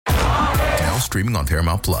streaming on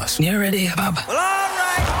Paramount Plus. You ready, Bob? Well, all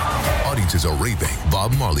right. Audiences are raving.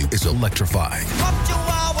 Bob Marley is electrifying.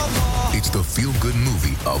 It's the feel-good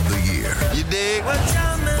movie of the year. You dig?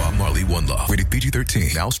 Bob Marley, One Love. Rated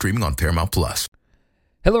PG-13. Now streaming on Paramount Plus.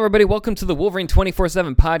 Hello, everybody. Welcome to the Wolverine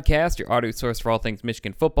 24/7 podcast, your audio source for all things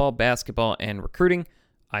Michigan football, basketball, and recruiting.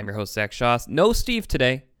 I'm your host, Zach Shaw. No Steve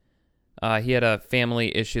today. He had a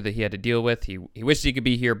family issue that he had to deal with. He wished he could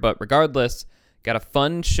be here, but regardless, got a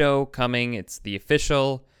fun show coming. It's the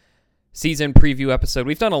official season preview episode.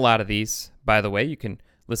 We've done a lot of these, by the way. You can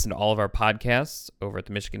listen to all of our podcasts over at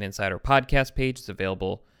the Michigan Insider podcast page. It's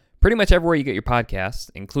available pretty much everywhere you get your podcasts,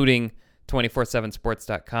 including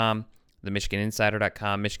 247sports.com, the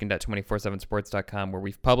michiganinsider.com, michigan.247sports.com, where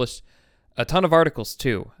we've published a ton of articles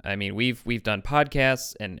too. I mean, we've done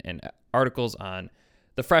podcasts and articles on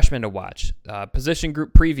the freshmen to watch, position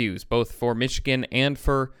group previews, both for Michigan and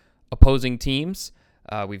for opposing teams.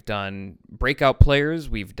 We've done breakout players.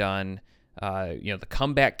 We've done, the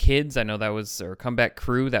comeback kids. I know that was, or comeback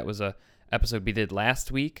crew. That was a episode we did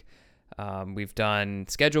last week. We've done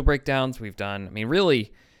schedule breakdowns. We've done,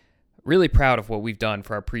 really, really proud of what we've done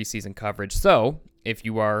for our preseason coverage. So if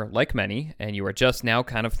you are like many and you are just now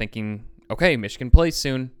kind of thinking, okay, Michigan plays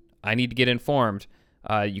soon, I need to get informed,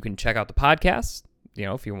 you can check out the podcast.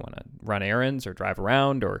 If you want to run errands or drive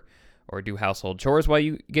around or do household chores while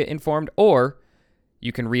you get informed, or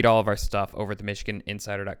you can read all of our stuff over at the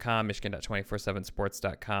michiganinsider.com,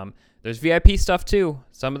 michigan.247sports.com. There's VIP stuff too.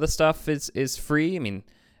 Some of the stuff is free. And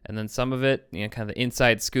then some of it, kind of the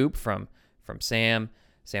inside scoop from Sam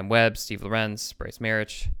Webb, Steve Lorenz, Bryce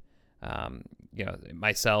Marich,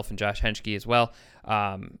 myself and Josh Henschke as well.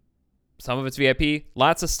 Some of it's VIP.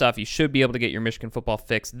 Lots of stuff. You should be able to get your Michigan football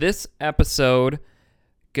fix. This episode,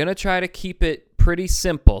 gonna try to keep it pretty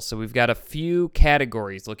simple. So we've got a few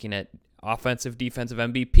categories looking at offensive, defensive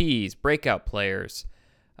MVPs, breakout players,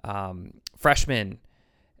 freshmen,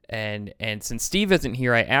 and since Steve isn't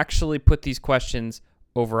here, I actually put these questions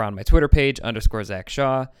over on my Twitter page, _Zach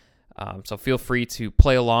Shaw. So feel free to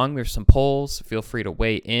play along. There's some polls. Feel free to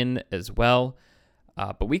weigh in as well.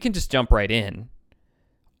 But we can just jump right in.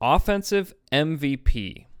 Offensive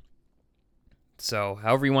MVP. So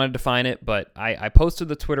however you want to define it, but I posted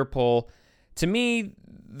the Twitter poll. To me,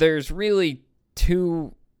 there's really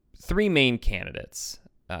three main candidates.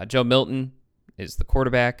 Joe Milton is the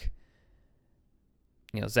quarterback.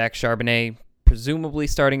 Zach Charbonnet, presumably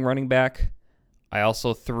starting running back. I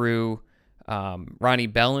also threw Ronnie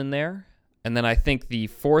Bell in there. And then I think the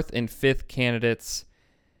fourth and fifth candidates,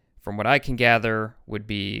 from what I can gather, would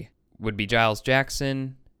be Giles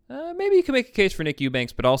Jackson. Maybe you can make a case for Nick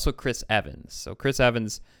Eubanks, but also Chris Evans. So Chris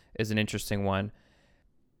Evans is an interesting one.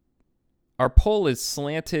 Our poll is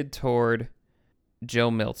slanted toward Joe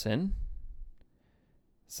Milton.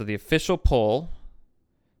 So the official poll,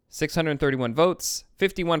 631 votes,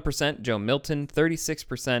 51% Joe Milton,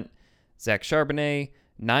 36% Zach Charbonnet,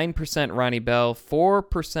 9% Ronnie Bell,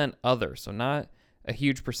 4% other. So not a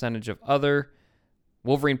huge percentage of other.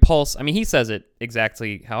 Wolverine Pulse, he says it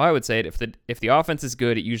exactly how I would say it. If the offense is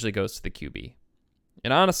good, it usually goes to the QB.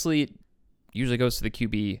 And honestly, it usually goes to the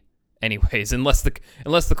QB anyways, unless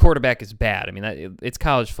the quarterback is bad. It's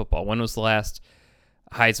college football. When was the last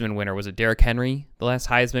Heisman winner? Was it Derrick Henry, the last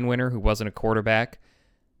Heisman winner who wasn't a quarterback?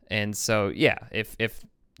 And so, yeah, if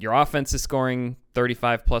your offense is scoring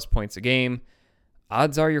 35 plus points a game,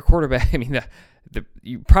 odds are your quarterback,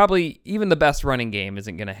 you probably, even the best running game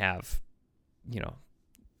isn't going to have,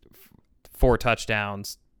 4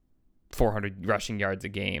 touchdowns, 400 rushing yards a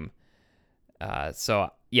game. So,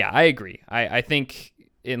 yeah, I agree. I think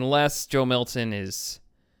unless either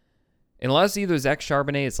Zach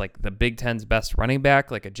Charbonnet is like the Big Ten's best running back,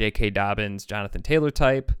 like a J.K. Dobbins, Jonathan Taylor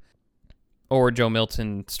type, or Joe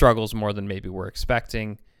Milton struggles more than maybe we're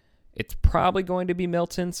expecting, it's probably going to be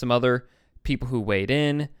Milton. Some other people who weighed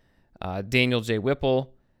in, Daniel J.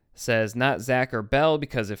 Whipple says not Zach or Bell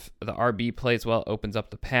because if the RB plays well, it opens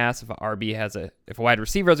up the pass. If a wide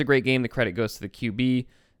receiver has a great game, the credit goes to the QB.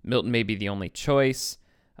 Milton may be the only choice.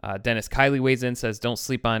 Dennis Kiley weighs in, says don't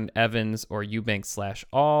sleep on Evans or Eubanks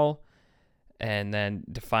 /all. And then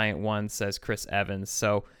Defiant One says Chris Evans.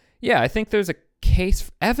 So yeah, I think there's a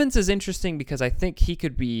case. Evans is interesting because I think he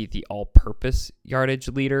could be the all-purpose yardage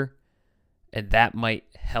leader, and that might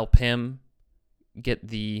help him get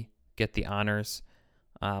the honors.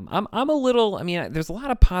 I'm a little. There's a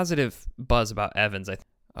lot of positive buzz about Evans.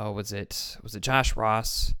 Was it Josh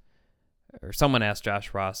Ross, or someone asked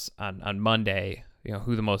Josh Ross on Monday,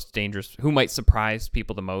 who might surprise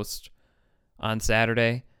people the most on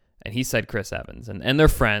Saturday, and he said Chris Evans, and they're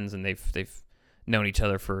friends, and they've known each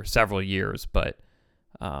other for several years, but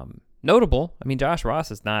notable. I mean, Josh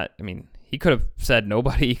Ross is not, I mean, he could have said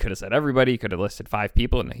nobody. He could have said everybody. He could have listed 5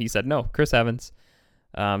 people, and he said no, Chris Evans.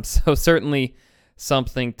 So certainly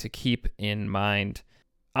something to keep in mind.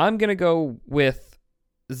 I'm going to go with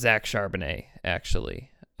Zach Charbonnet,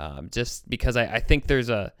 actually, just because I think there's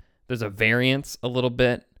a variance a little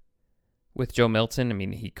bit with Joe Milton. I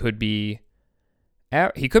mean, he could be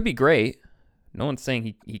great. No one's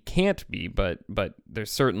saying he can't be, but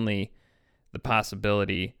there's certainly the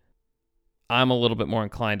possibility. I'm a little bit more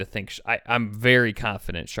inclined to think I'm very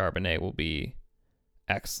confident Charbonnet will be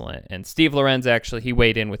excellent. And Steve Lorenz, actually, he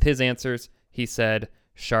weighed in with his answers. He said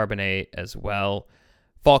Charbonnet as well.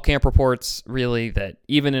 Fall camp reports really that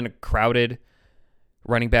even in a crowded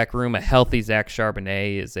running back room, a healthy Zach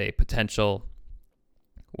Charbonnet is a potential.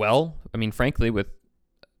 Well, I mean, frankly, with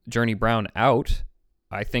Journey Brown out,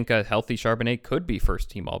 I think a healthy Charbonnet could be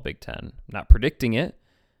first team All Big Ten. I'm not predicting it.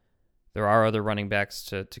 There are other running backs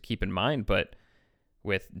to keep in mind, but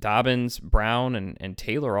with Dobbins, Brown, and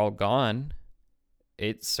Taylor all gone,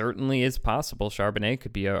 it certainly is possible Charbonnet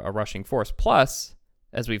could be a rushing force. Plus,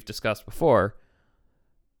 as we've discussed before,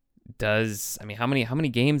 how many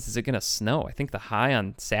games is it going to snow? I think the high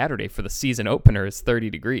on Saturday for the season opener is 30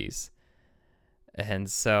 degrees.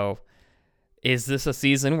 And so is this a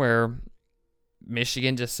season where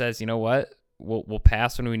Michigan just says, you know what, we'll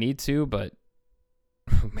pass when we need to, but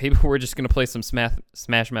maybe we're just going to play some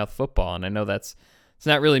smash mouth football? And I know it's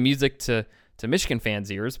not really music to Michigan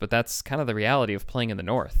fans' ears, but that's kind of the reality of playing in the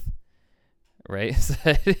North, right?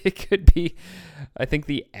 It could be, I think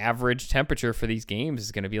the average temperature for these games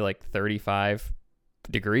is going to be like 35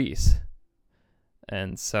 degrees.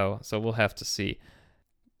 And so we'll have to see.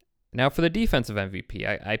 Now for the defensive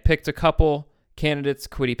MVP, I picked a couple candidates: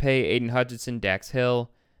 Kwity Paye, Aiden Hutchinson, Dax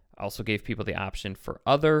Hill. I also gave people the option for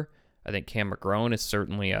other. I think Cam McGrone is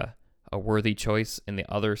certainly a worthy choice in the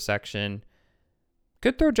other section.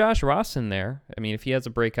 Could throw Josh Ross in there. I mean, if he has a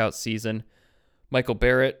breakout season. Michael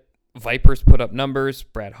Barrett, Vipers put up numbers.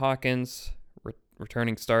 Brad Hawkins,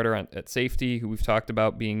 returning starter at safety, who we've talked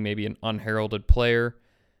about being maybe an unheralded player.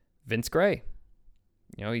 Vince Gray.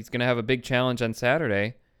 He's going to have a big challenge on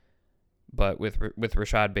Saturday. But with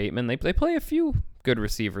Rashad Bateman, they play a few good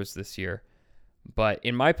receivers this year. But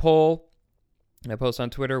in my poll, I post on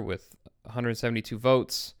Twitter with 172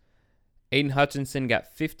 votes, Aiden Hutchinson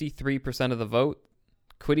got 53% of the vote.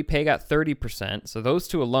 Kwity Paye got 30%. So those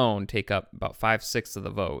two alone take up about 5/6 of the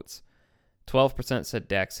votes. 12% said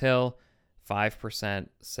Dax Hill. 5%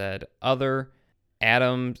 said other.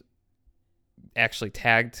 Adam actually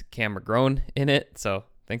tagged Cam McGrone in it. So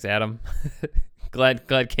thanks, Adam. Glad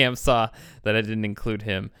Cam saw that I didn't include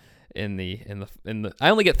him in the. I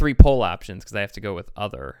only get 3 poll options because I have to go with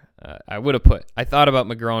other. I thought about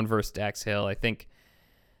McGrone versus Dax Hill. I think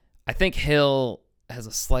Hill has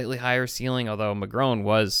a slightly higher ceiling, although McGrone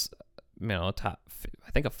was, top,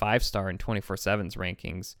 I think a 5-star in 24/7's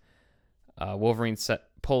rankings. Wolverine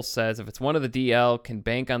poll says if it's one of the DL, can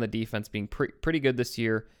bank on the defense being pretty good this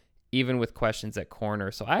year, even with questions at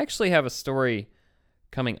corner. So I actually have a story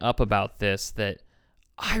coming up about this that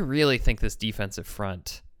I really think this defensive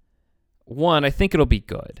front, one, I think it'll be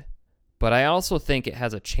good, but I also think it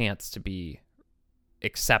has a chance to be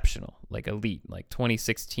exceptional, like elite, like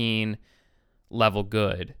 2016 level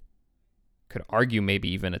good. Could argue maybe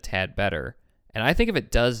even a tad better. And I think if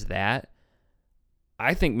it does that,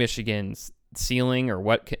 I think Michigan's ceiling or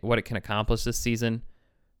what it can accomplish this season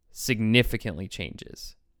significantly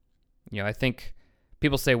changes. I think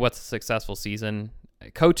people say, what's a successful season?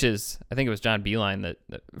 Coaches, I think it was John Beilein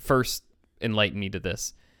that first enlightened me to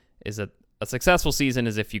this, is that a successful season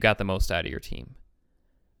is if you got the most out of your team.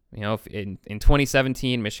 If in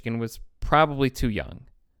 2017, Michigan was probably too young,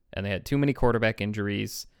 and they had too many quarterback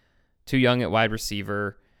injuries, too young at wide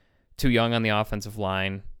receiver, too young on the offensive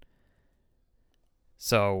line.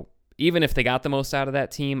 So even if they got the most out of that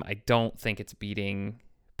team, I don't think it's beating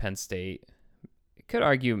Penn State. You could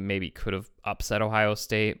argue maybe could have upset Ohio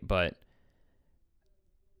State, but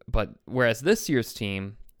whereas this year's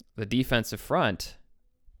team, the defensive front,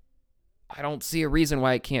 I don't see a reason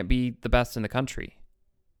why it can't be the best in the country.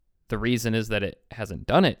 The reason is that it hasn't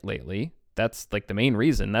done it lately. That's like the main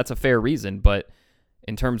reason. That's a fair reason, but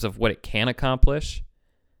in terms of what it can accomplish,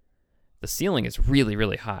 the ceiling is really,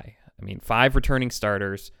 really high. I mean, 5 returning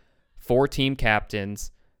starters, 4 team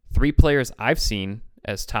captains, 3 players I've seen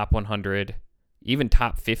as top 100, even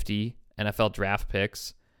top 50 NFL draft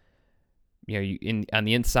picks. On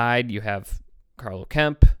the inside, you have Carlo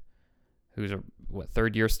Kemp, who's a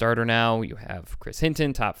third-year starter now. You have Chris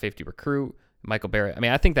Hinton, top 50 recruit. Michael Barrett. I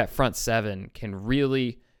mean, I think that front 7 can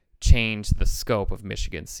really change the scope of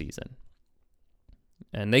Michigan's season.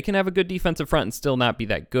 And they can have a good defensive front and still not be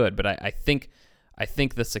that good, but I think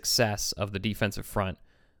the success of the defensive front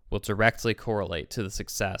will directly correlate to the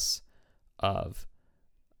success of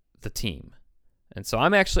the team. And so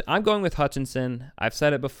I'm going with Hutchinson. I've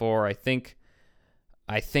said it before. I think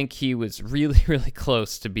he was really, really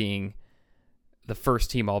close to being the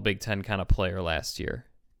first team All Big Ten kind of player last year.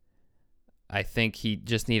 I think he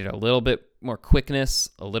just needed a little bit more quickness,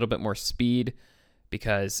 a little bit more speed,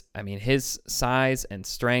 because, I mean, his size and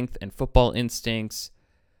strength and football instincts,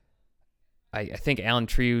 I think Alan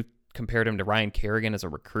True compared him to Ryan Kerrigan as a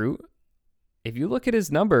recruit. If you look at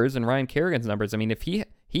his numbers and Ryan Kerrigan's numbers, I mean, if he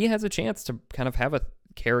has a chance to kind of have a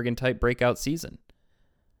Kerrigan-type breakout season.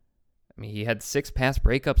 I mean, he had 6 pass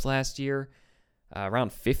breakups last year,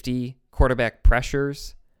 around 50 quarterback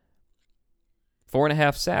pressures.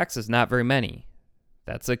 4.5 sacks is not very many.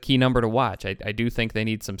 That's a key number to watch. I do think they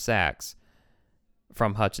need some sacks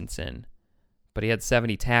from Hutchinson. But he had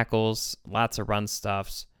 70 tackles, lots of run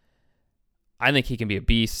stuffs. I think he can be a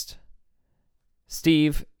beast.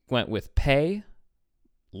 Steve went with Pay.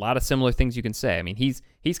 A lot of similar things you can say. I mean, he's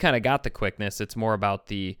kind of got the quickness. It's more about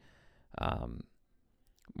the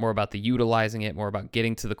utilizing it, more about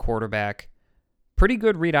getting to the quarterback. Pretty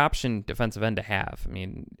good read option defensive end to have. I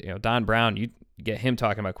mean, Don Brown, you get him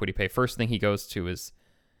talking about Kwity Paye. First thing he goes to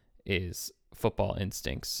is football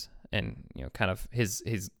instincts and kind of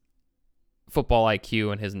his football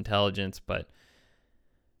IQ and his intelligence. But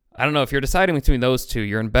I don't know, if you're deciding between those two,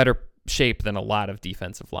 you're in better shape than a lot of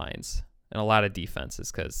defensive lines and a lot of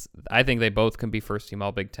defenses, because I think they both can be first team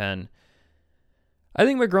All Big Ten. I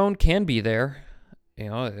think McGrone can be there.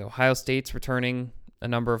 Ohio State's returning a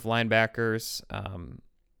number of linebackers.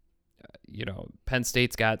 Penn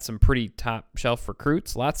State's got some pretty top shelf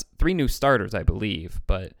recruits. 3 new starters, I believe,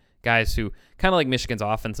 but guys who kind of like Michigan's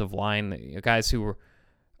offensive line, guys who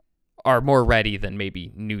are more ready than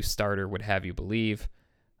maybe new starter would have you believe.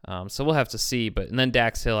 So we'll have to see. And then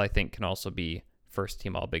Dax Hill, I think, can also be first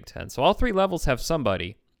team All Big Ten. So all 3 levels have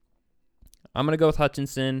somebody. I'm going to go with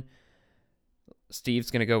Hutchinson.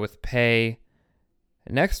 Steve's going to go with Pay.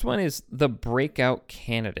 Next one is the breakout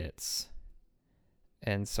candidates.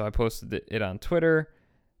 And so I posted it on Twitter.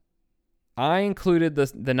 I included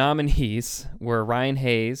the nominees were Ryan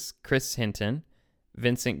Hayes, Chris Hinton,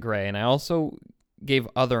 Vincent Gray, and I also gave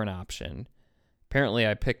other an option. Apparently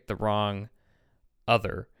I picked the wrong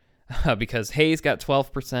other because Hayes got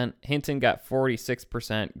 12%, Hinton got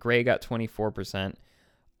 46%, Gray got 24%,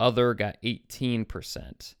 other got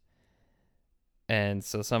 18%. And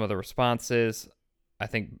so some of the responses, I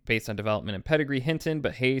think based on development and pedigree, Hinton,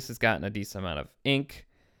 but Hayes has gotten a decent amount of ink.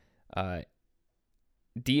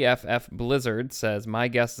 DFF Blizzard says, my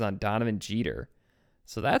guess is on Donovan Jeter.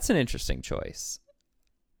 So that's an interesting choice.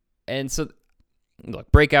 And so,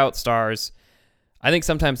 look, breakout stars, I think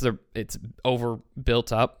sometimes it's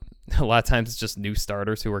overbuilt up. A lot of times it's just new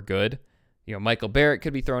starters who are good. Michael Barrett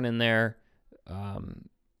could be thrown in there.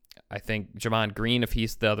 I think Jamon Green, if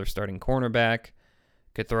he's the other starting cornerback,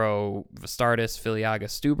 could throw Vastardis, Filiaga,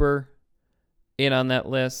 Stuber in on that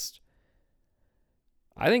list.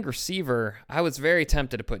 I think receiver, I was very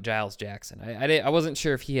tempted to put Giles Jackson. I wasn't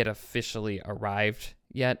sure if he had officially arrived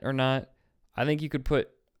yet or not. I think you could put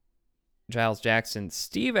Giles Jackson.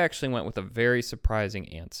 Steve actually went with a very surprising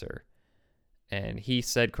answer, and he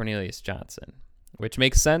said Cornelius Johnson, which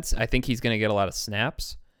makes sense. I think he's going to get a lot of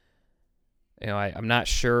snaps. I'm not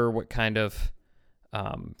sure what kind of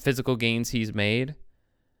physical gains he's made,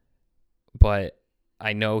 but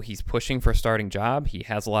I know he's pushing for a starting job. He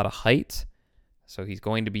has a lot of height, so he's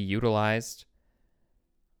going to be utilized.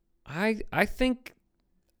 I think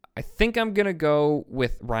I'm going to go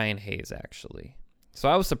with Ryan Hayes, actually. So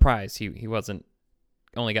I was surprised he wasn't,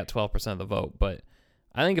 only got 12% of the vote, but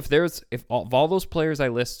I think if all those players I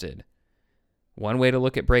listed, one way to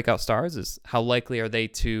look at breakout stars is how likely are they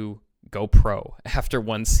to go pro after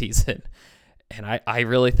one season. And I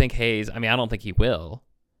really think Hayes, I don't think he will,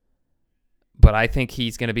 but I think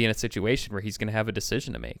he's going to be in a situation where he's going to have a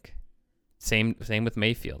decision to make. Same with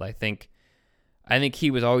Mayfield. I think he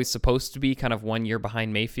was always supposed to be kind of 1 year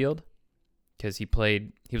behind Mayfield because he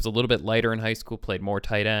was a little bit lighter in high school, played more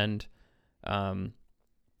tight end,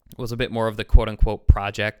 was a bit more of the quote unquote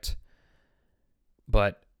project.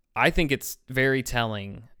 But I think it's very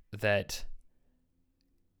telling that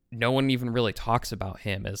no one even really talks about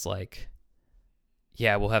him as like,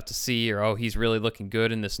 yeah, we'll have to see, or, oh, he's really looking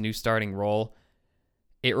good in this new starting role.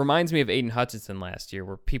 It reminds me of Aiden Hutchinson last year,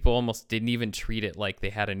 where people almost didn't even treat it like they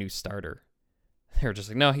had a new starter. They were just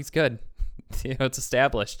like, no, he's good. It's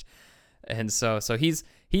established. And so he's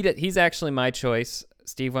actually my choice.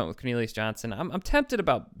 Steve went with Cornelius Johnson. I'm tempted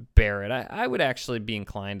about Barrett. I would actually be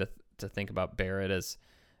inclined to think about Barrett as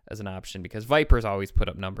an option because Vipers always put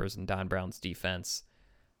up numbers in Don Brown's defense.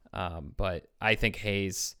 But I think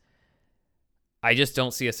Hayes, I just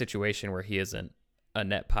don't see a situation where he isn't a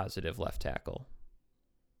net positive left tackle.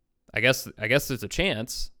 I guess there's a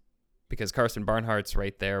chance because Carson Barnhart's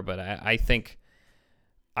right there, but I think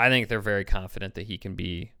they're very confident that he can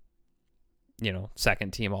be,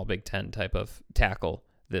 second team All Big Ten type of tackle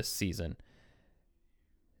this season.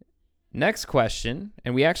 Next question,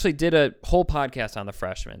 and we actually did a whole podcast on the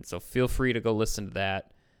freshmen, so feel free to go listen to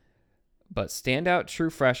that. But standout true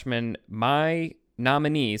freshmen, my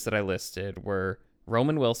nominees that I listed were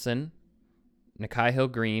Roman Wilson, Nikhai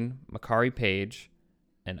Hill-Green, Makari Page,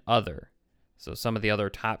 and other. So some of the other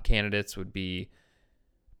top candidates would be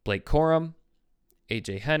Blake Corum,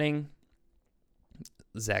 AJ Henning,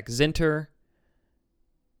 Zach Zinter.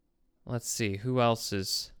 Let's see, who else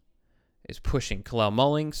is pushing? Kalel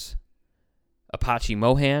Mullings, Apache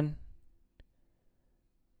Mohan,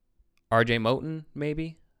 RJ Moten,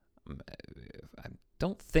 maybe? I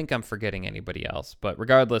don't think I'm forgetting anybody else, but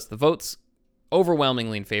regardless, the votes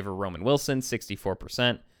overwhelmingly in favor of Roman Wilson,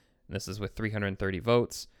 64%. This is with 330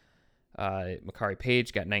 votes. Makari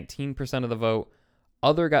Page got 19% of the vote.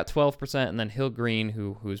 Other got 12%, and then Hill-Green,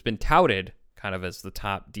 who's been touted kind of as the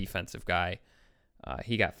top defensive guy,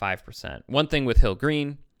 he got 5%. One thing with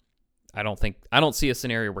Hill-Green, I don't see a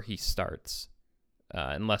scenario where he starts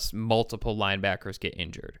unless multiple linebackers get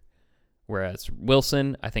injured. Whereas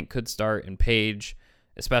Wilson, I think, could start, and Page,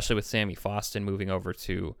 especially with Sammy Foston moving over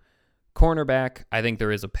to cornerback, I think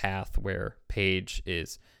there is a path where Page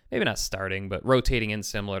is maybe not starting, but rotating in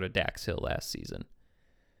similar to Dax Hill last season.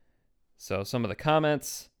 So some of the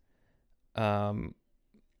comments, a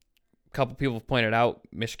couple people have pointed out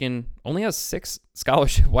Michigan only has 6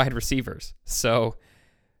 scholarship wide receivers. So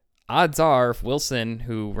odds are if Wilson,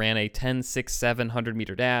 who ran a 10.67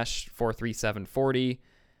 100-meter dash, 4.37 40,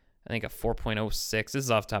 I think a 4.06, this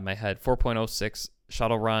is off the top of my head, 4.06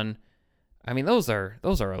 shuttle run. I mean, those are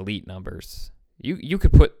elite numbers. You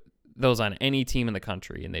could put those on any team in the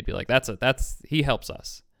country and they'd be like, he helps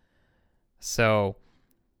us. So,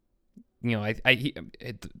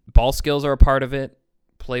 ball skills are a part of it.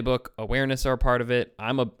 Playbook awareness are a part of it.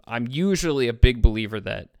 I'm usually a big believer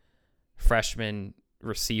that freshman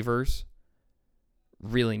receivers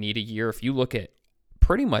really need a year. If you look at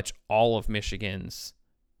pretty much all of Michigan's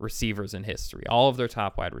receivers in history, all of their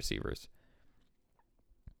top wide receivers,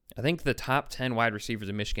 I think the top 10 wide receivers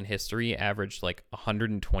in Michigan history averaged like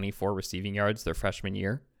 124 receiving yards their freshman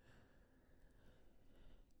year.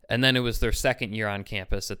 And then it was their second year on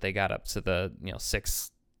campus that they got up to the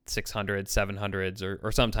 600, 700s,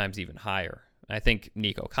 or sometimes even higher. I think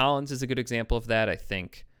Nico Collins is a good example of that. I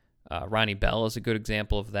think Ronnie Bell is a good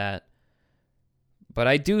example of that. But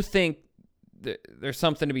I do think there's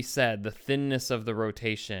something to be said. The thinness of the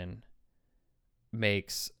rotation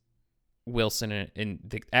makes Wilson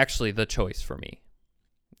actually the choice for me.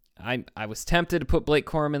 I was tempted to put Blake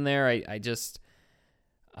Corum in there. I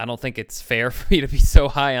don't think it's fair for me to be so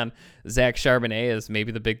high on Zach Charbonnet as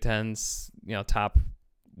maybe the Big Ten's top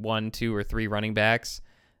 1, 2, or 3 running backs,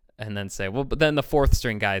 and then say, well, but then the 4th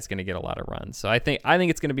string guy is going to get a lot of runs. So I think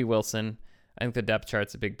it's going to be Wilson. I think the depth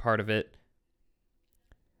chart's a big part of it.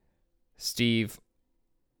 Steve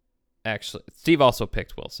also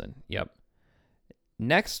picked Wilson. Yep.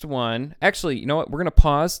 Next one, actually, you know what? We're going to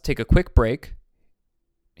pause, take a quick break,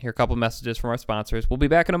 hear a couple messages from our sponsors. We'll be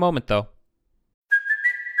back in a moment, though.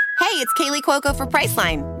 Hey, it's Kaylee Cuoco for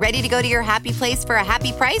Priceline. Ready to go to your happy place for a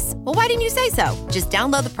happy price? Well, why didn't you say so? Just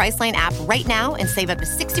download the Priceline app right now and save up to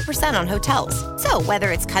 60% on hotels. So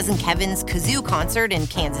whether it's Cousin Kevin's Kazoo Concert in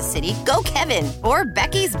Kansas City, go Kevin, or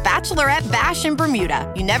Becky's Bachelorette Bash in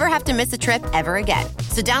Bermuda, you never have to miss a trip ever again.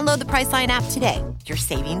 So download the Priceline app today. Your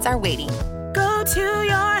savings are waiting. Go to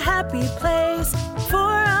your happy place for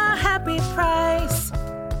a happy price.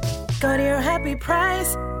 Go to your happy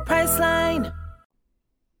price, Priceline.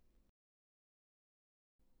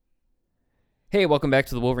 Hey, welcome back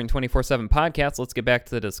to the Wolverine 24/7 podcast. Let's get back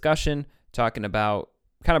to the discussion, talking about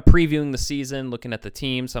kind of previewing the season, looking at the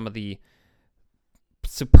team, some of the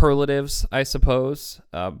superlatives, I suppose,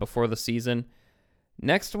 before the season.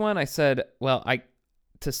 Next one, I said, well, I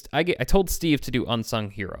told Steve to do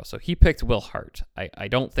unsung hero, so he picked Will Hart. I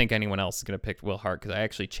don't think anyone else is going to pick Will Hart because I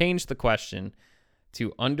actually changed the question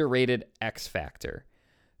to underrated X Factor.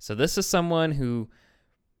 So this is someone who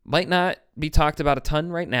might not be talked about a ton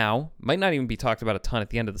right now, might not even be talked about a ton at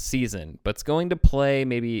the end of the season, but it's going to play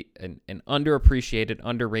maybe an underappreciated,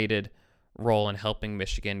 underrated role in helping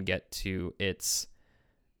Michigan get to its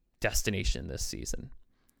destination this season.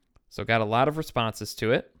 So got a lot of responses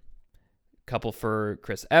to it. Couple for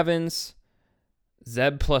Chris Evans.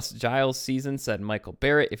 Zeb plus Giles season said Michael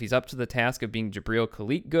Barrett, if he's up to the task of being Jabril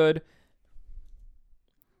Khalid good,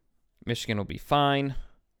 Michigan will be fine.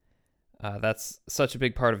 That's such a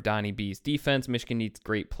big part of Donnie B's defense. Michigan needs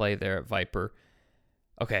great play there at Viper.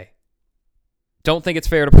 Okay. Don't think it's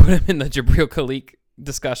fair to put him in the Jabril Khalid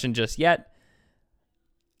discussion just yet.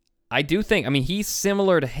 I do think, he's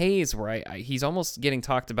similar to Hayes where he's almost getting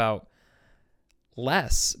talked about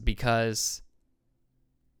less because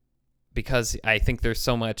I think there's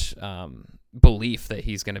so much belief that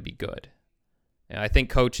he's going to be good. And I think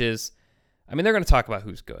coaches, they're going to talk about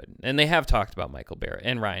who's good, and they have talked about Michael Barrett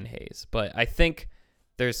and Ryan Hayes, but I think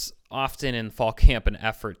there's often in fall camp an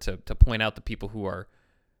effort to point out the people who are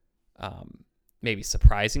maybe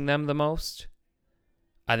surprising them the most.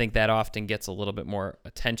 I think that often gets a little bit more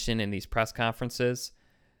attention in these press conferences,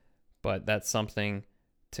 but that's something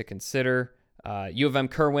to consider. U of M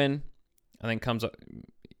Kerwin, I think, comes up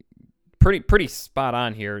pretty spot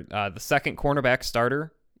on here. The second cornerback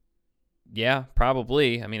starter, yeah,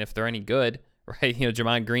 probably. If they're any good, right?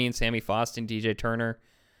 Jamon Green, Sammy Foston, DJ Turner,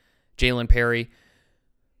 Jalen Perry.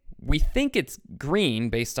 We think it's Green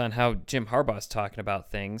based on how Jim Harbaugh's talking about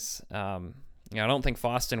things. I don't think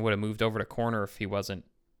Foston would have moved over to corner if he wasn't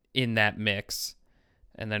in that mix.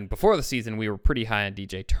 And then before the season, we were pretty high on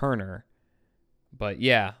DJ Turner. But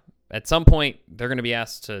yeah, at some point, they're going to be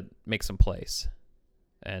asked to make some plays.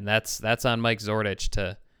 And that's on Mike Zordich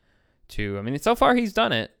to so far he's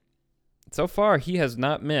done it. So far he has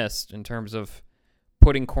not missed in terms of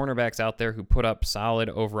putting cornerbacks out there who put up solid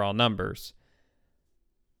overall numbers.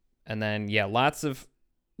 And then, yeah, lots of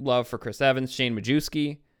love for Chris Evans, Shane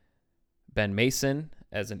Majewski, Ben Mason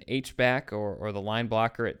as an H-back or the line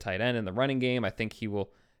blocker at tight end in the running game. I think he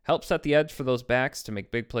will help set the edge for those backs to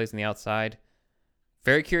make big plays on the outside.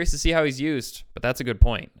 Very curious to see how he's used, but that's a good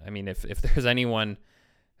point. If there's anyone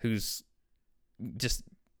who's just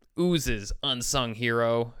oozes unsung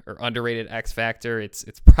hero or underrated X factor, it's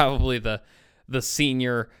probably the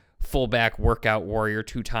senior fullback workout warrior,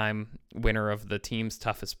 2-time winner of the team's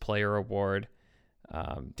toughest player award.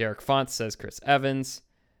 Derek Font says Chris Evans.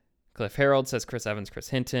 Cliff Harold says Chris Evans, Chris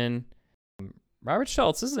Hinton. Robert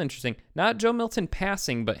Schultz, this is interesting. Not Joe Milton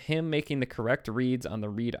passing, but him making the correct reads on the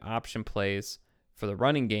read option plays for the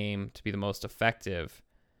running game to be the most effective.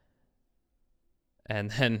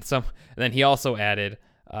 And then he also added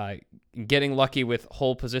getting lucky with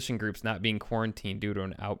whole position groups not being quarantined due to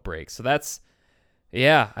an outbreak. So that's,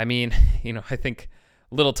 yeah, I think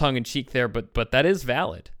a little tongue in cheek there, but that is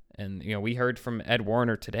valid. And, we heard from Ed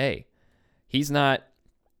Warner today. He's not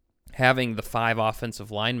having the 5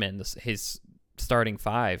 offensive linemen, his starting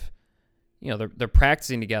 5. They're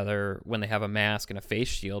practicing together when they have a mask and a face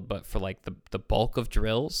shield, but for like the bulk of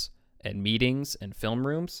drills and meetings and film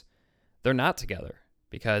rooms, they're not together,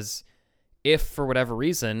 because if for whatever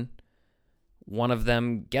reason one of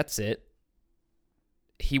them gets it,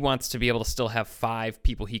 he wants to be able to still have 5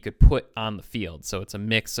 people he could put on the field. So it's a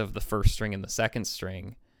mix of the first string and the second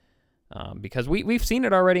string, because we've seen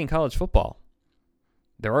it already in college football.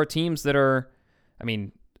 There are teams that are,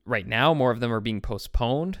 right now more of them are being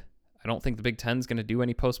postponed. I don't think the Big Ten is going to do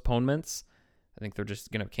any postponements. I think they're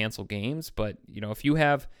just going to cancel games. But, if you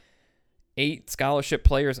have 8 scholarship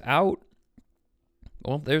players out,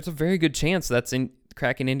 well, there's a very good chance that's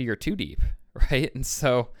cracking into your 2 deep, right? And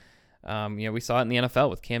so, we saw it in the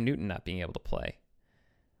NFL with Cam Newton not being able to play.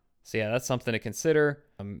 So, yeah, that's something to consider.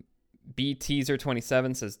 B Teaser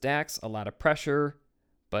 27 says Dax, a lot of pressure,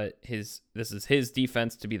 but this is his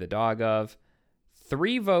defense to be the dog of.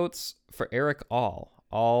 3 votes for Eric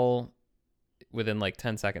all within like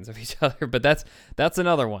 10 seconds of each other. But that's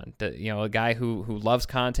another one. A guy who loves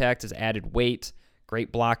contact, has added weight,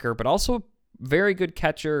 great blocker, but also very good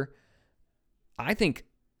catcher. I think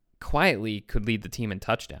quietly could lead the team in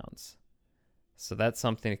touchdowns. So that's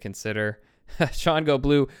something to consider. Sean Go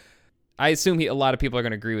Blue, I assume a lot of people are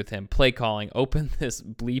going to agree with him. Play calling, open this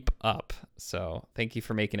bleep up. So thank you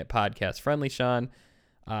for making it podcast friendly, Sean.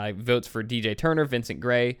 Votes for DJ Turner, Vincent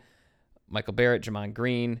Gray, Michael Barrett, Jamon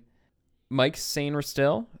Green, Mike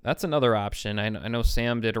Sainristil. That's another option. I know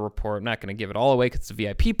Sam did a report. I'm not going to give it all away because it's a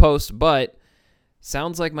VIP post, but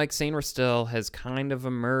sounds like Mike Sainristil has kind of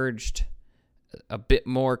emerged a bit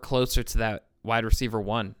more closer to that wide receiver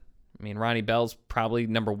 1. Ronnie Bell's probably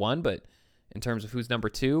number 1, but in terms of who's number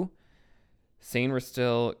 2,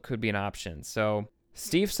 Sainristil could be an option. So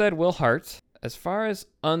Steve said Will Hart. As far as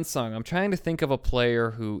unsung, I'm trying to think of a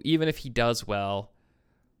player who, even if he does well,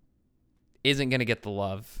 isn't going to get the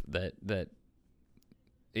love that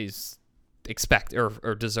is expected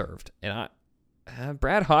or deserved. And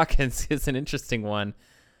Brad Hawkins is an interesting one.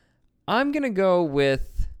 I'm gonna go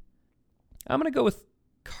with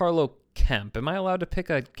Carlo Kemp. Am I allowed to pick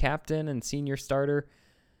a captain and senior starter?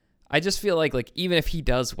 I just feel like even if he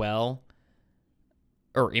does well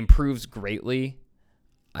or improves greatly,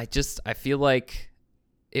 I feel like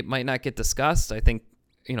it might not get discussed. I think,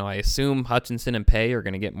 I assume Hutchinson and Paye are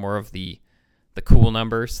going to get more of the cool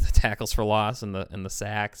numbers, the tackles for loss and the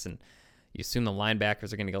sacks, and you assume the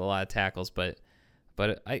linebackers are going to get a lot of tackles, but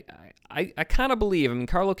I kind of believe,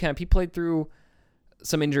 Carlo Kemp, he played through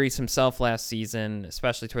some injuries himself last season,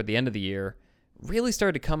 especially toward the end of the year, really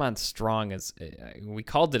started to come on strong. As we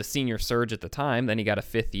called it a senior surge at the time, then he got a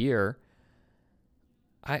 5th year.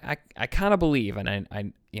 I kind of believe, and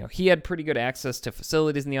I he had pretty good access to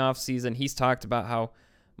facilities in the offseason. He's talked about how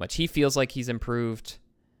much he feels like he's improved.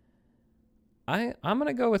 I'm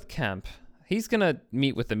gonna go with Kemp. He's gonna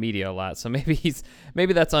meet with the media a lot, so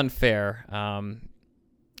maybe that's unfair.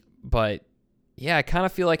 But yeah, I kind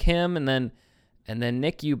of feel like him, and then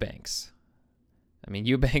Nick Eubanks.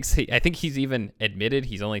 Eubanks, I think he's even admitted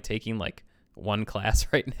he's only taking like one class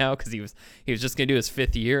right now because he was just gonna do his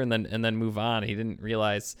 5th year and then move on. He didn't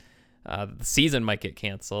realize the season might get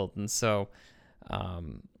canceled, and so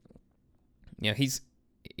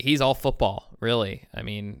he's all football, really.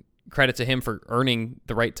 Credit to him for earning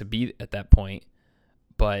the right to be at that point.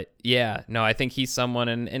 But yeah, no, I think he's someone,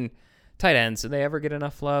 and tight ends, do they ever get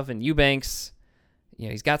enough love? And Eubanks,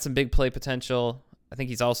 he's got some big play potential. I think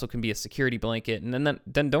he's also can be a security blanket. And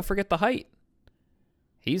then don't forget the height.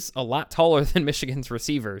 He's a lot taller than Michigan's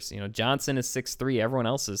receivers. Johnson is 6'3". Everyone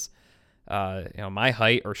else is, my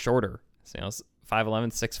height or shorter. So,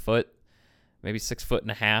 5'11", 6 foot, maybe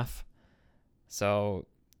 6.5 feet. So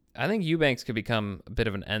I think Eubanks could become a bit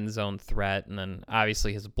of an end zone threat. And then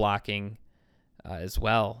obviously his blocking as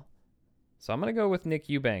well. So I'm going to go with Nick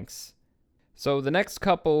Eubanks. So the next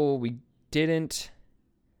couple we didn't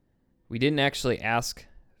actually ask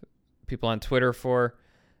people on Twitter for,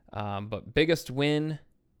 but biggest win.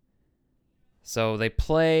 So they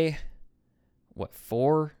play,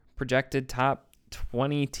 4 projected top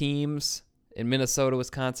 20 teams in Minnesota,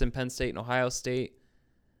 Wisconsin, Penn State, and Ohio State.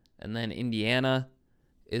 And then Indiana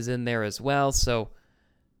is in there as well. So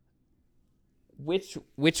which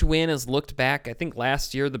win has looked back? I think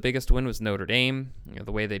last year the biggest win was Notre Dame,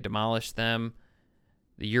 the way they demolished them.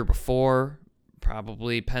 The year before,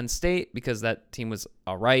 probably Penn State, because that team was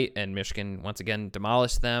all right, and Michigan once again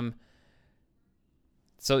demolished them.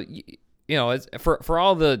 So, for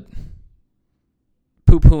all the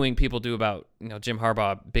poo-pooing people do about Jim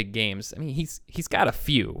Harbaugh big games, he's got a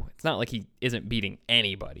few. It's not like he isn't beating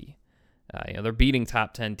anybody. They're beating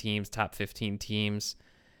top 10 teams, top 15 teams.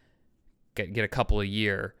 Get a couple a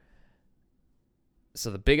year.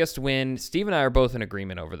 So the biggest win, Steve and I are both in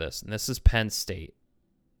agreement over this, and this is Penn State.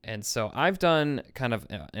 And so I've done kind of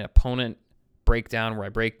an opponent breakdown where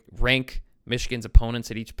I rank Michigan's opponents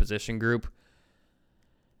at each position group.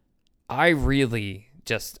 I really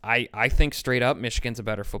I think straight up Michigan's a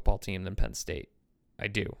better football team than Penn State. I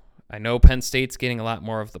do. I know Penn State's getting a lot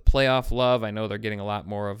more of the playoff love. I know they're getting a lot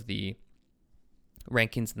more of the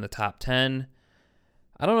rankings in the top 10.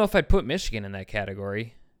 I don't know if I'd put Michigan in that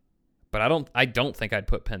category, but I don't think I'd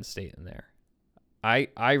put Penn State in there.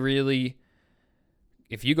 I really,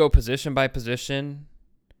 if you go position by position,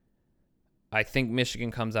 I think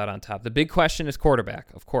Michigan comes out on top. The big question is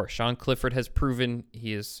quarterback. Of course, Sean Clifford has proven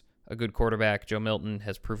he is a good quarterback. Joe Milton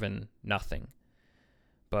has proven nothing.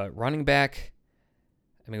 But running back,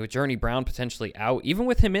 with Journey Brown potentially out, even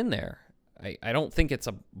with him in there, I don't think it's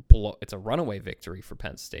a runaway victory for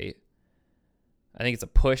Penn State. I think it's a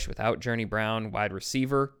push without Journey Brown, wide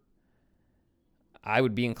receiver. I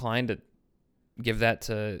would be inclined to give that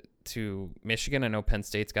to Michigan. I know Penn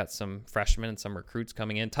State's got some freshmen and some recruits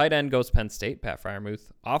coming in. Tight end goes Penn State, Pat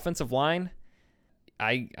Freiermuth. Offensive line,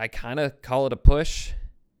 I kind of call it a push.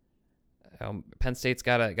 Penn State's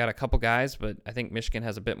got a couple guys, but I think Michigan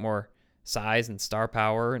has a bit more size and star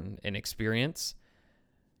power and experience.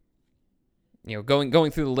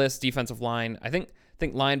 Going through the list, defensive line, I think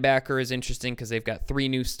linebacker is interesting because they've got 3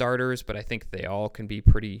 new starters, but I think they all can be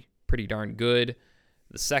pretty darn good.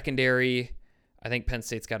 The secondary, I think Penn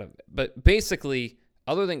State's got but basically,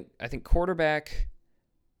 other than, I think quarterback,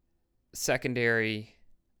 secondary,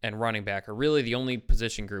 and running back are really the only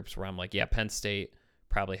position groups where I'm like, yeah, Penn State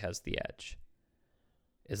probably has the edge.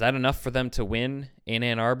 Is that enough for them to win in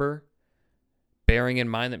Ann Arbor? Bearing in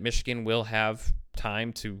mind that Michigan will have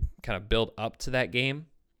time to kind of build up to that game.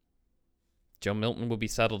 Joe Milton will be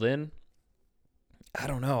settled in. I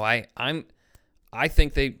don't know. I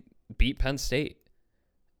think they beat Penn State.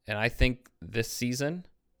 And I think this season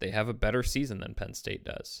they have a better season than Penn State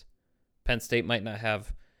does. Penn State might not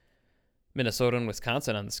have Minnesota and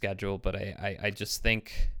Wisconsin on the schedule, but I just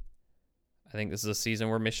think this is a season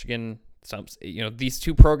where Michigan, these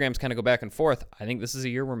two programs kind of go back and forth. I think this is a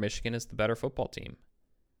year where Michigan is the better football team.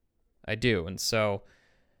 I do. And so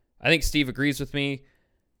I think Steve agrees with me.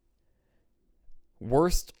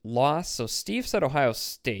 Worst loss. So Steve said Ohio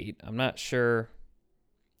State. I'm not sure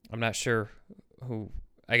who,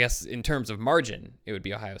 I guess in terms of margin, it would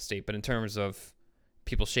be Ohio State, but in terms of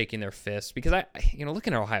people shaking their fists, because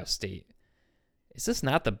looking at Ohio State, is this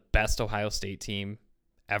not the best Ohio State team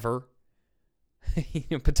ever?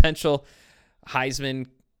 Potential Heisman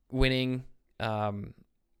winning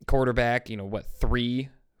quarterback, 3-4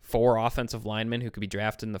 offensive linemen who could be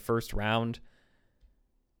drafted in the first round.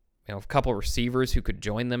 A couple receivers who could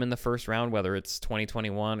join them in the first round, whether it's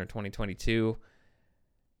 2021 or 2022.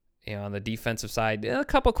 On the defensive side, a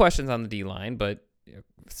couple questions on the D-line, but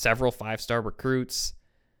several 5-star recruits.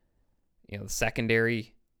 The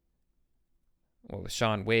secondary, with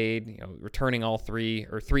Sean Wade, returning all three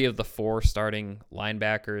of the 4 starting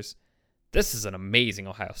linebackers. This is an amazing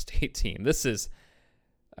Ohio State team.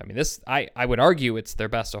 I would argue it's their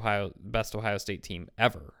best Ohio State team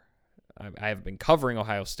ever. I have been covering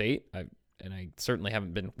Ohio State, and I certainly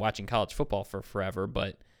haven't been watching college football for forever,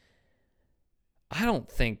 but I don't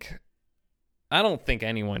think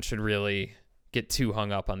anyone should really get too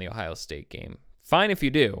hung up on the Ohio State game. Fine if you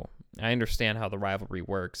do. I understand how the rivalry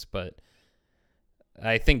works, but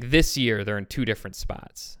I think this year they're in 2 different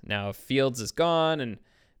spots. Now, if Fields is gone and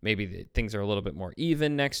maybe things are a little bit more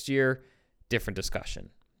even next year, different discussion.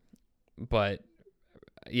 But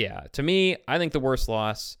yeah, to me, I think the worst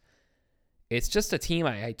loss, it's just a team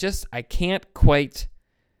I can't quite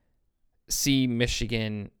see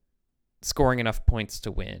Michigan scoring enough points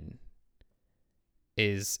to win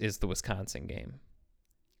is the Wisconsin game.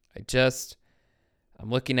 I'm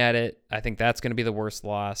looking at it. I think that's going to be the worst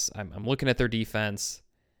loss. I'm looking at their defense.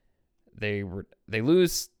 They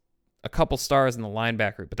lose a couple stars in the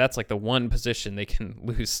linebacker, but that's like the one position they can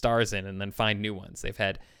lose stars in and then find new ones. They've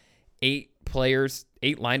had 8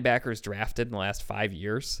 linebackers drafted in the last 5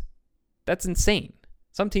 years. That's insane.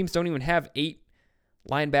 Some teams don't even have 8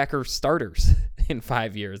 linebacker starters in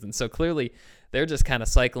 5 years. And so clearly they're just kind of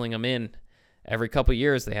cycling them in every couple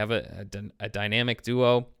years. They have a dynamic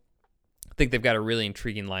duo. I think they've got a really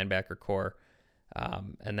intriguing linebacker core.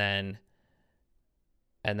 And then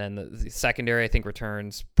the secondary, I think,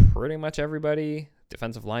 returns pretty much everybody.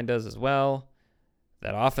 Defensive line does as well.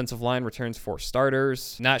 That offensive line returns 4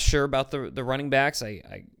 starters. Not sure about the running backs.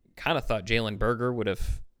 I kind of thought Jalen Berger would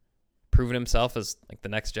have proven himself as like the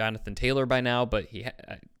next Jonathan Taylor by now, but it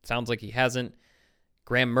sounds like he hasn't.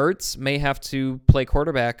 Graham Mertz may have to play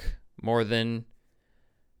quarterback more than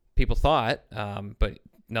people thought. But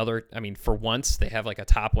for once, they have like a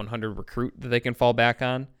top 100 recruit that they can fall back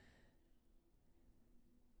on.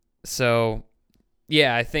 So,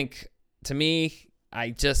 yeah, I think, to me,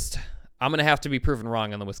 I'm going to have to be proven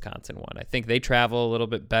wrong on the Wisconsin one. I think they travel a little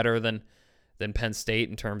bit better than Penn State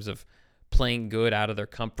in terms of playing good out of their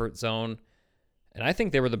comfort zone. And I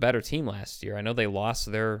think they were the better team last year. I know they lost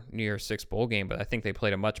their New Year's Six bowl game, but I think they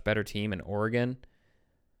played a much better team in Oregon.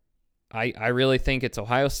 I really think it's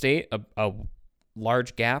Ohio State, a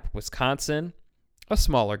large gap, Wisconsin, a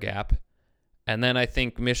smaller gap, and then I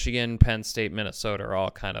think Michigan, Penn State, Minnesota are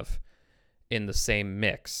all kind of in the same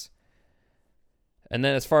mix. And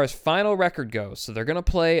then as far as final record goes, so they're going to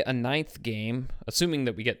play a 9th game, assuming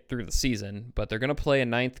that we get through the season, but they're going to play a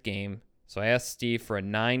 9th game. So I asked Steve for a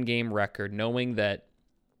 9-game record, knowing that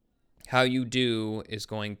how you do is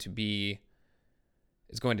going to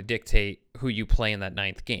dictate who you play in that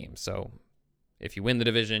 9th game. So if you win the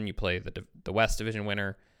division, you play the West Division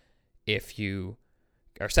winner. If you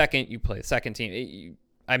are second, you play the second team.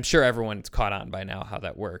 I'm sure everyone's caught on by now how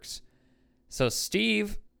that works. So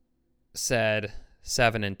Steve said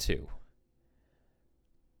 7-2.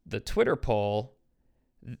 The Twitter poll,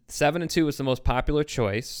 7-2 was the most popular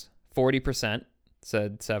choice. 40%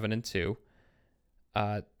 said 7-2.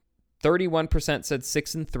 31% said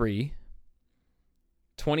 6-3.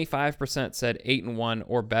 25% said 8-1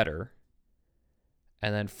 or better.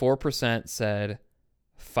 And then 4% said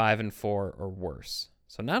 5-4 or worse.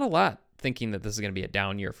 So not a lot thinking that this is going to be a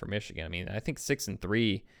down year for Michigan. I mean, I think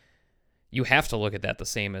 6-3, you have to look at that the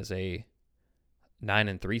same as a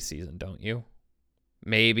 9-3 season, don't you?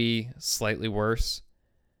 Maybe slightly worse.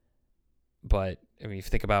 But I mean, if you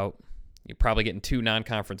think about, you're probably getting 2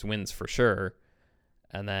 non-conference wins for sure,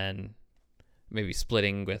 and then maybe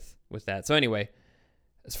splitting with that. So anyway,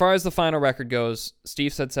 as far as the final record goes,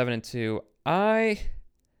 Steve said 7-2. I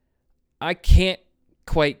can't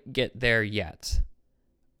quite get there yet.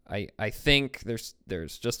 I think there's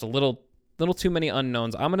just a little too many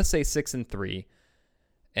unknowns. I'm going to say 6-3.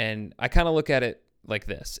 And I kind of look at it like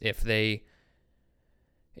this. If they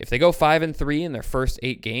go 5-3 in their first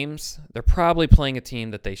 8 games, they're probably playing a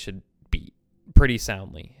team that they should beat pretty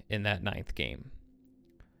soundly in that 9th game.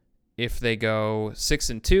 If they go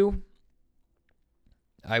 6-2,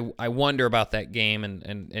 I wonder about that game,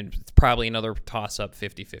 and it's probably another toss-up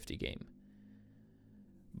 50-50 game.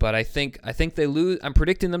 But I think they lose. I'm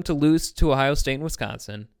predicting them to lose to Ohio State and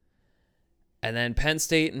Wisconsin. And then Penn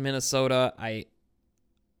State and Minnesota, I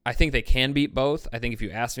think they can beat both. I think if you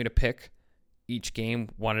asked me to pick each game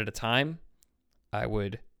one at a time, I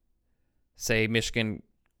would say Michigan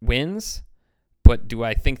wins. But do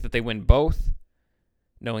I think that they win both?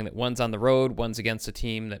 Knowing that one's on the road, one's against a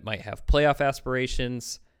team that might have playoff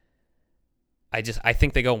aspirations, I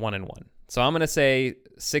think they go 1-1. So I'm going to say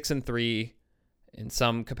 6-3 in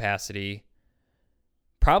some capacity.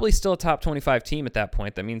 Probably still a top 25 team at that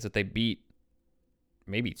point. That means that they beat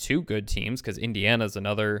maybe 2 good teams, because Indiana's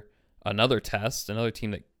another test, another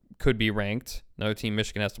team that could be ranked, another team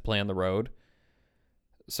Michigan has to play on the road.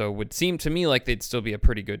 So it would seem to me like they'd still be a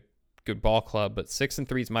pretty good ball club. But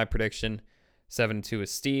 6-3 is my prediction. 7-2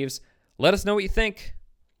 is Steve's. Let us know what you think.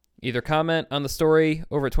 Either comment on the story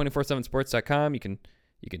over at 247sports.com. You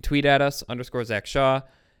can tweet at us _Zach Shaw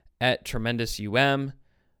at TremendousUM.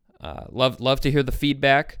 Love to hear the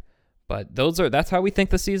feedback. But that's how we think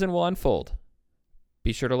the season will unfold.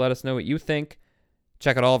 Be sure to let us know what you think.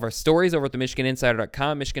 Check out all of our stories over at the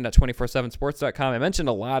MichiganInsider.com, Michigan.247sports.com. I mentioned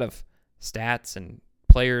a lot of stats and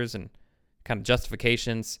players and kind of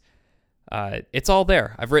justifications. It's all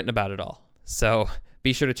there. I've written about it all. So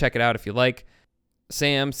be sure to check it out if you like.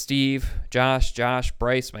 Sam, Steve, Josh,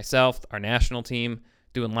 Bryce, myself, our national team,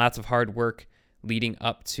 doing lots of hard work leading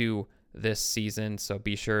up to this season. So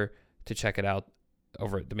be sure to check it out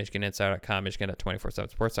over at the MichiganInsider.com,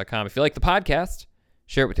 Michigan.247sports.com. If you like the podcast,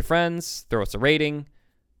 share it with your friends, throw us a rating,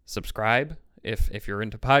 subscribe if you're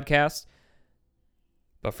into podcasts.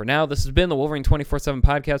 But for now, this has been the Wolverine 24/7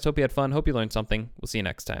 podcast. Hope you had fun. Hope you learned something. We'll see you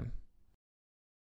next time.